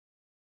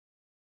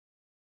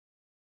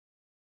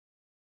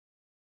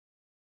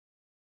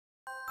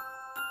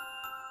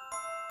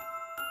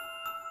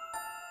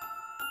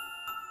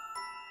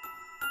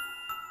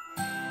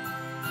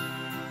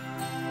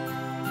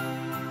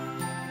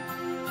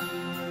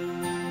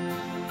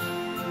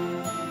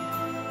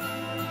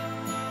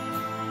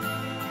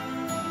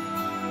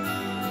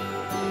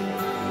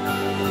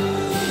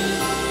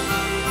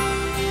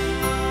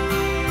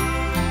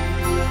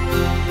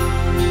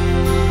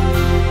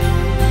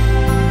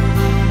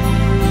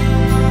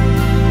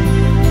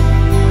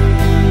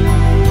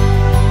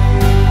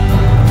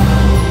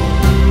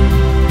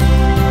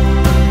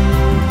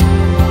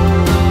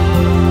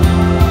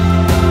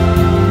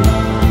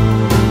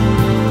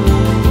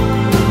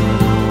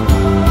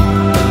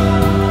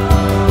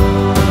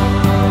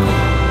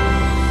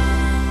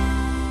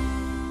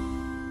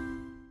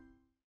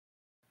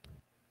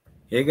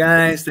Hey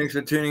guys, thanks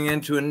for tuning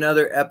in to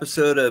another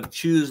episode of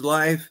Choose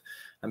Life.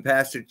 I'm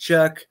Pastor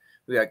Chuck.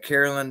 We got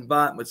Carolyn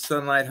Bott with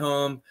Sunlight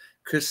Home,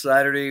 Chris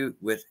Slattery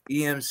with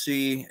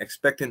EMC,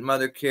 Expectant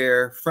Mother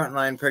Care,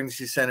 Frontline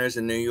Pregnancy Centers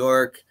in New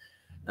York.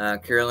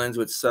 Carolyn's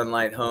with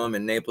Sunlight Home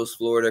in Naples,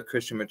 Florida,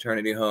 Christian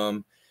Maternity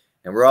Home.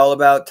 And we're all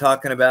about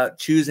talking about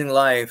choosing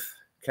life,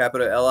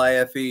 capital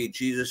L-I-F-E.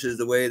 Jesus is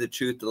the way, the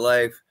truth, the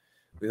life.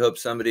 We hope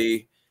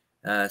somebody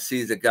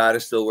sees that God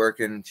is still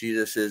working.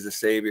 Jesus is the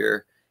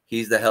Savior.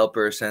 He's the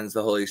helper, sends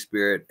the Holy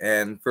Spirit.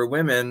 And for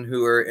women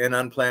who are in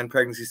unplanned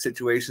pregnancy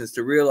situations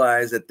to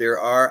realize that there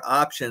are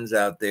options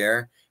out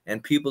there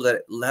and people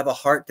that have a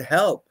heart to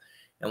help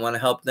and want to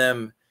help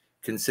them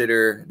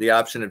consider the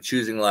option of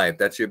choosing life.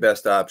 That's your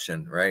best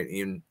option, right?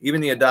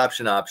 Even the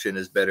adoption option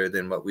is better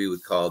than what we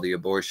would call the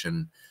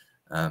abortion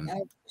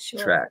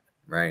track,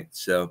 right?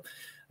 So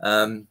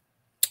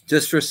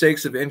just for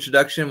sakes of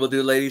introduction, we'll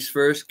do ladies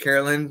first.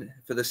 Carolyn,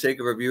 for the sake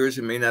of our viewers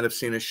who may not have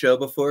seen a show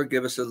before,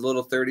 give us a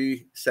little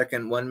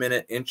 30-second,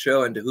 1-minute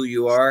intro into who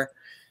you are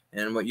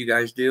and what you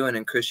guys do. And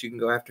then Chris, you can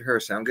go after her.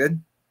 Sound good?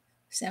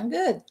 Sound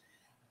good.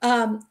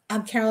 I'm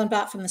Carolyn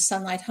Bott from the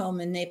Sunlight Home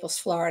in Naples,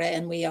 Florida,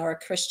 and we are a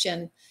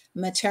Christian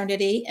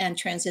maternity and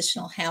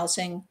transitional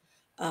housing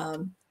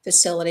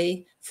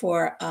facility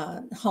for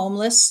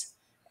homeless,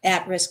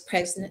 at-risk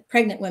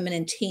pregnant women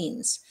and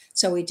teens.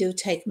 So we do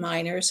take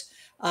minors.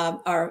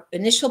 Our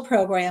initial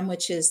program,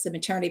 which is the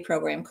maternity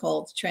program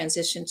called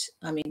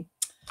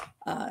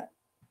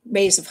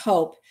Rays of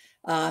Hope,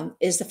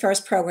 is the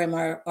first program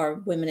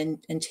our women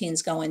and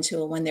teens go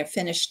into. And when they're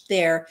finished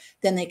there,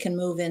 then they can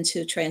move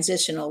into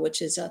transitional,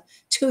 which is a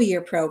 2-year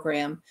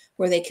program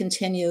where they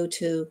continue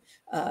to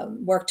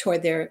work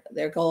toward their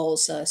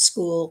goals,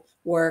 school,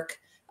 work,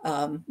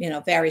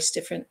 various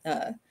different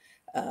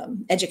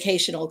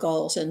educational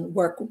goals and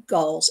work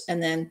goals.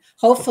 And then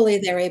hopefully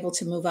they're able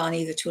to move on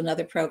either to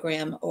another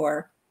program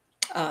or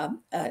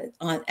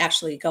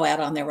actually go out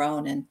on their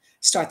own and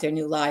start their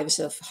new lives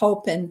of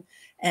hope and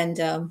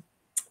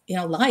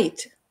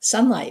light,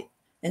 sunlight,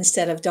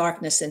 instead of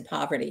darkness and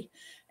poverty.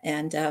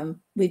 And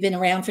we've been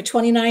around for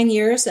 29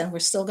 years and we're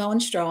still going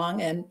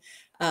strong. And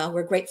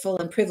we're grateful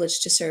and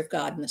privileged to serve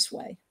God in this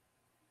way.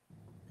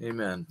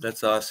 Amen.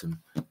 That's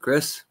awesome.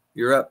 Chris,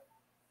 you're up.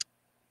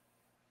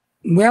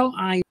 Well,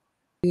 I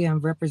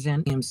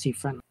represent EMC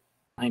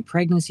Frontline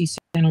Pregnancy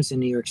Centers in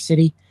New York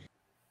City.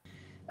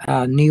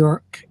 New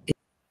York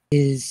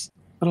is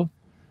where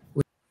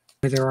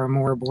there are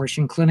more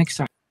abortion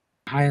clinics, a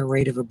higher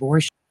rate of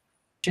abortion,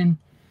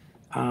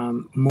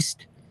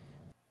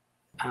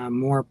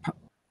 more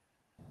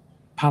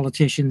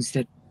politicians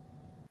that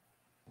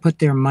put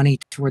their money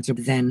towards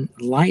it than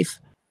life.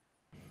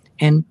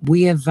 And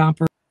we have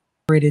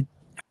operated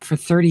for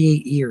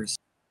 38 years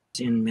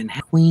in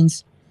Manhattan,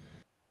 Queens,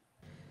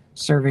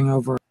 serving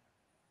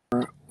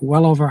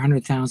well over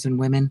 100,000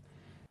 women.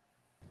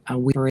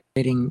 We are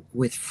operating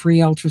with free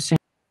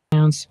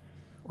ultrasounds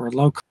or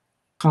low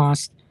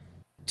cost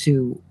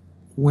to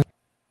women.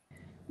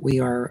 We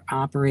are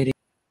operating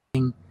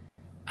in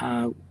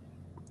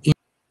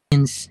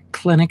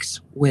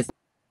clinics with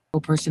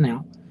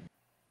personnel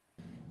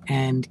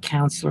and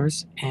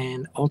counselors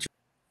and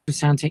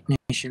ultrasound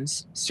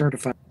technicians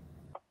certified.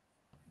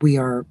 We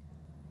are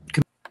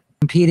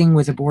competing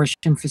with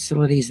abortion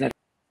facilities that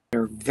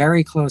are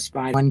very close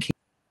by. One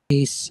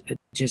case,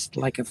 just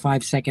like a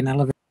 5-second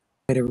elevator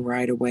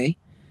ride away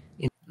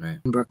in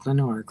Brooklyn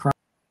or across.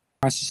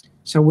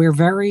 So we're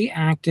very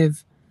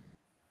active,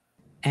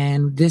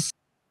 and this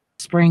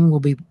spring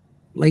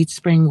late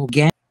spring, we'll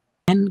again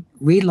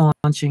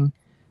relaunching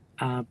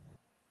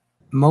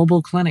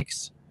mobile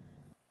clinics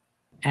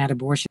at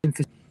abortion.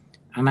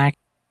 I'm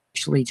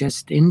actually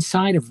just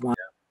inside of one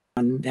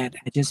that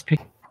I just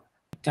picked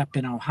up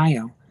in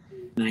Ohio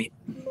tonight.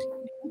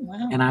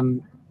 Wow. And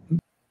I'm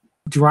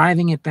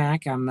driving it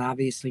back. I'm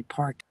obviously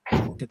parked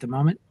at the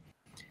moment.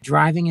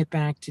 Driving it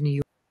back to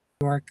New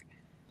York,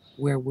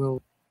 where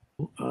we'll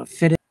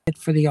fit it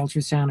for the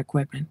ultrasound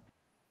equipment,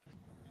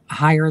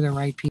 hire the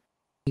right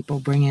people,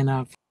 bring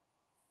in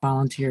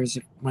volunteers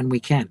when we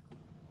can.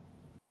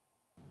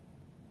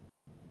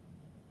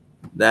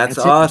 That's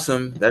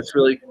awesome. That's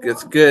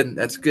good.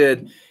 That's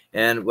good.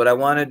 And what I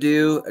want to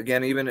do,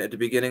 again, even at the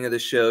beginning of the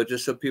show,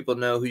 just so people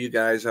know who you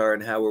guys are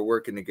and how we're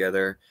working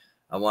together,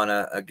 I want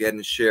to,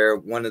 again, share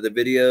one of the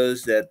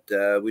videos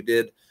that we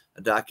did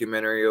a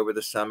documentary over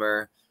the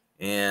summer.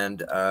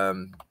 And,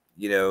 I'm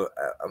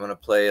going to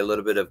play a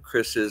little bit of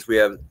Chris's. We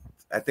have,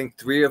 I think,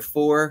 3 or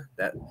 4,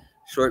 that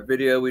short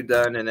video we've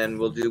done, and then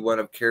we'll do one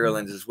of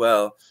Carolyn's as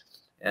well.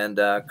 And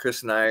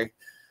Chris and I,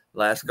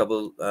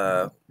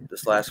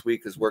 this last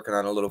week, is working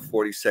on a little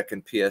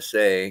 40-second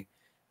PSA.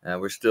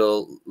 We're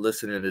still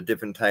listening to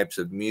different types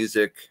of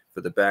music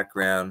for the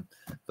background,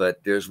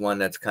 but there's one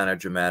that's kind of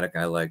dramatic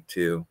I like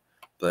too.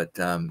 But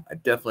I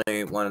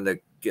definitely wanted to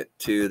get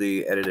to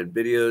the edited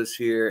videos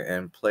here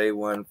and play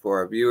one for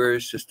our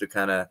viewers just to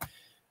kind of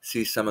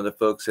see some of the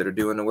folks that are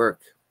doing the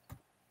work.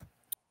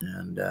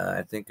 And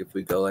I think if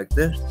we go like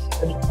this.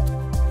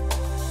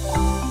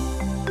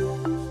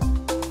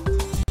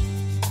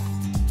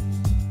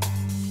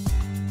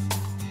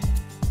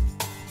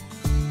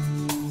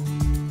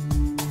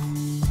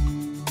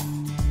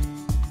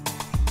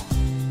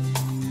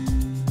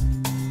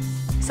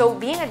 So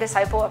being a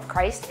disciple of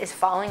Christ is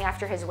following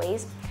after his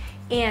ways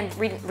and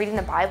reading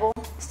the Bible,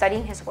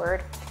 studying his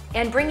word,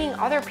 and bringing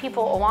other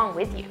people along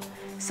with you.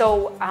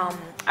 So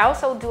I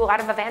also do a lot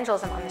of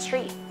evangelism on the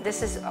street.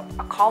 This is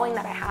a calling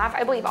that I have.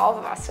 I believe all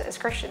of us as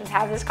Christians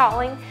have this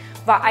calling,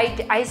 but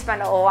I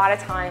spend a lot of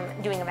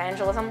time doing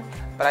evangelism.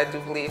 But I do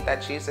believe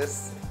that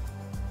Jesus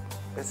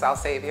is our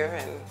Savior,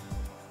 and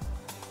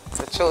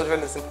the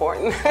children is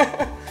important,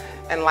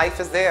 and life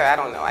is there. I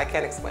don't know, I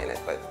can't explain it,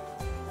 but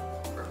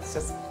it's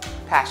just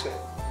passionate.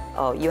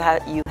 Oh, you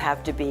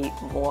have to be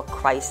more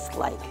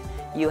Christ-like.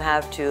 You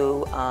have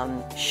to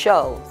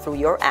show through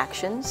your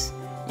actions,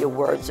 your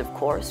words of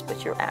course,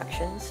 but your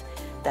actions,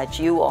 that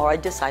you are a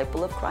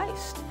disciple of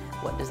Christ.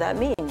 What does that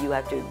mean? You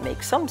have to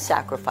make some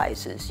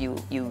sacrifices.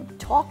 You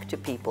talk to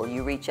people,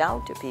 you reach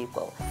out to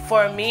people.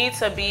 For me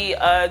to be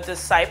a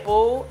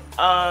disciple,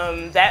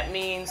 that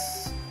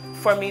means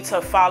for me to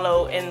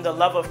follow in the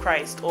love of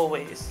Christ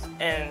always.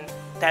 And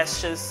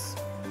that's just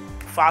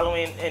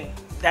following, and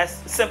that's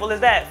simple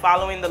as that,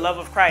 following the love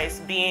of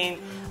Christ, being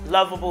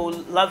lovable,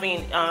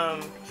 loving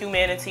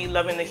humanity,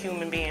 loving the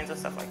human beings and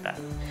stuff like that.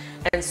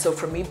 And so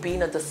for me,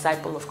 being a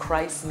disciple of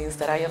Christ means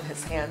that I am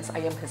his hands, I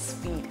am his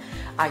feet,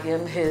 I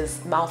am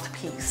his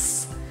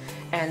mouthpiece,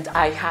 and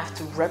I have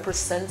to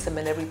represent him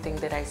in everything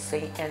that I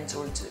say and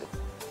or do.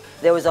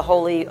 There was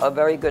a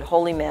very good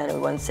holy man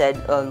who once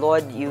said,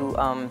 Lord, you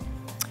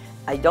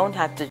don't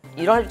have to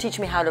teach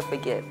me how to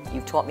forgive.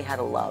 You've taught me how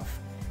to love.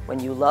 When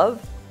you love,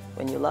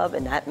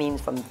 and that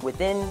means from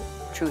within,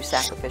 true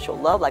sacrificial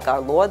love, like our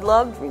Lord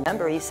loved.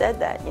 Remember, he said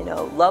that,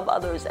 love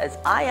others as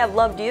I have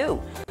loved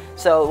you.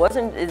 So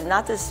it's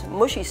not this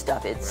mushy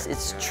stuff.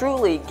 It's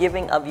truly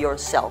giving of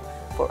yourself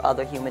for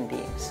other human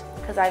beings.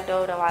 Because I've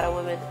known a lot of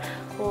women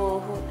who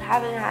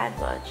haven't had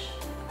much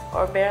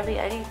or barely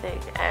anything,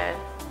 and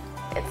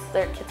it's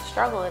their kids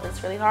struggle and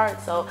it's really hard.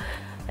 So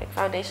like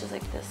foundations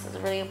like this is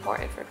really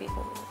important for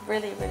people.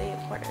 Really, really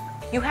important.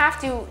 You have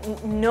to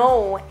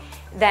know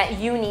that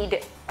you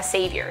need a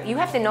savior. You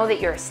have to know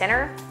that you're a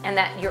sinner and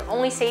that your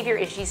only savior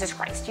is Jesus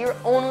Christ. Your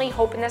only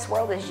hope in this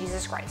world is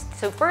Jesus Christ.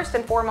 So first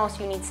and foremost,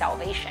 you need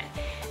salvation.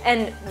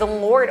 And the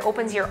Lord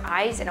opens your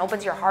eyes and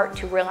opens your heart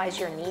to realize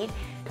your need.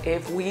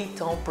 If we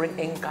don't bring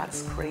in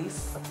God's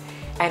grace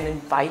and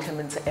invite him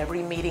into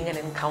every meeting and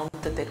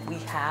encounter that we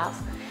have,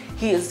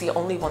 he is the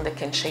only one that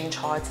can change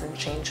hearts and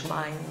change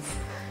minds.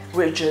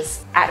 We're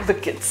just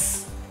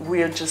advocates.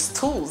 We're just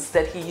tools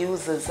that he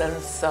uses.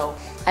 And so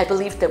I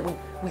believe that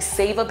we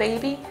save a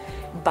baby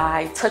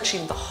by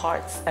touching the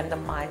hearts and the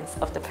minds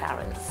of the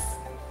parents.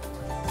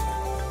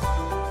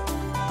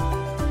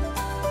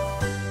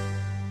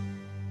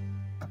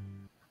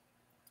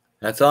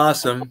 That's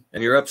awesome.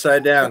 And you're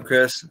upside down,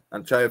 Chris.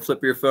 I'm trying to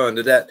flip your phone.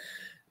 Did that?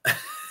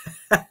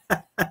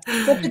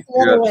 Flip it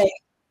the other way.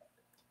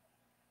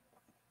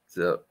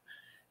 So,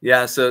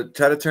 yeah, so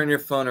try to turn your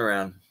phone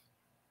around.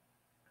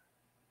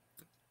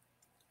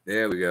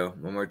 There we go.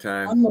 One more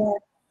time.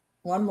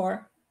 One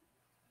more.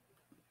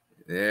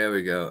 There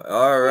we go.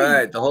 All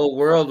right. The whole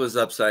world was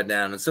upside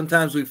down. And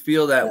sometimes we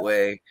feel that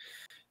way.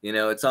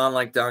 It's on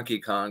like Donkey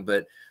Kong.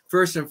 But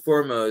first and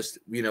foremost,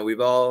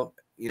 we've all,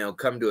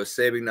 come to a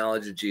saving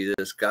knowledge of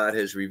Jesus. God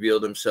has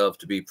revealed himself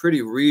to be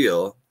pretty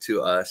real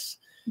to us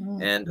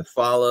and to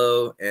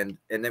follow. And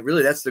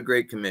really, that's the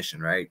Great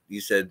Commission, right? He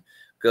said,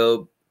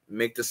 go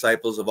make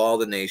disciples of all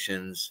the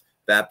nations,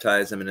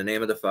 baptize them in the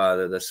name of the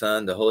Father, the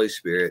Son, the Holy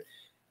Spirit,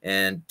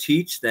 and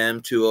teach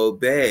them to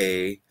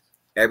obey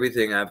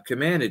everything I've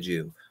commanded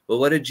you. Well,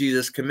 what did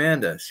Jesus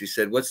command us? He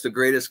said, what's the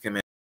greatest commandment?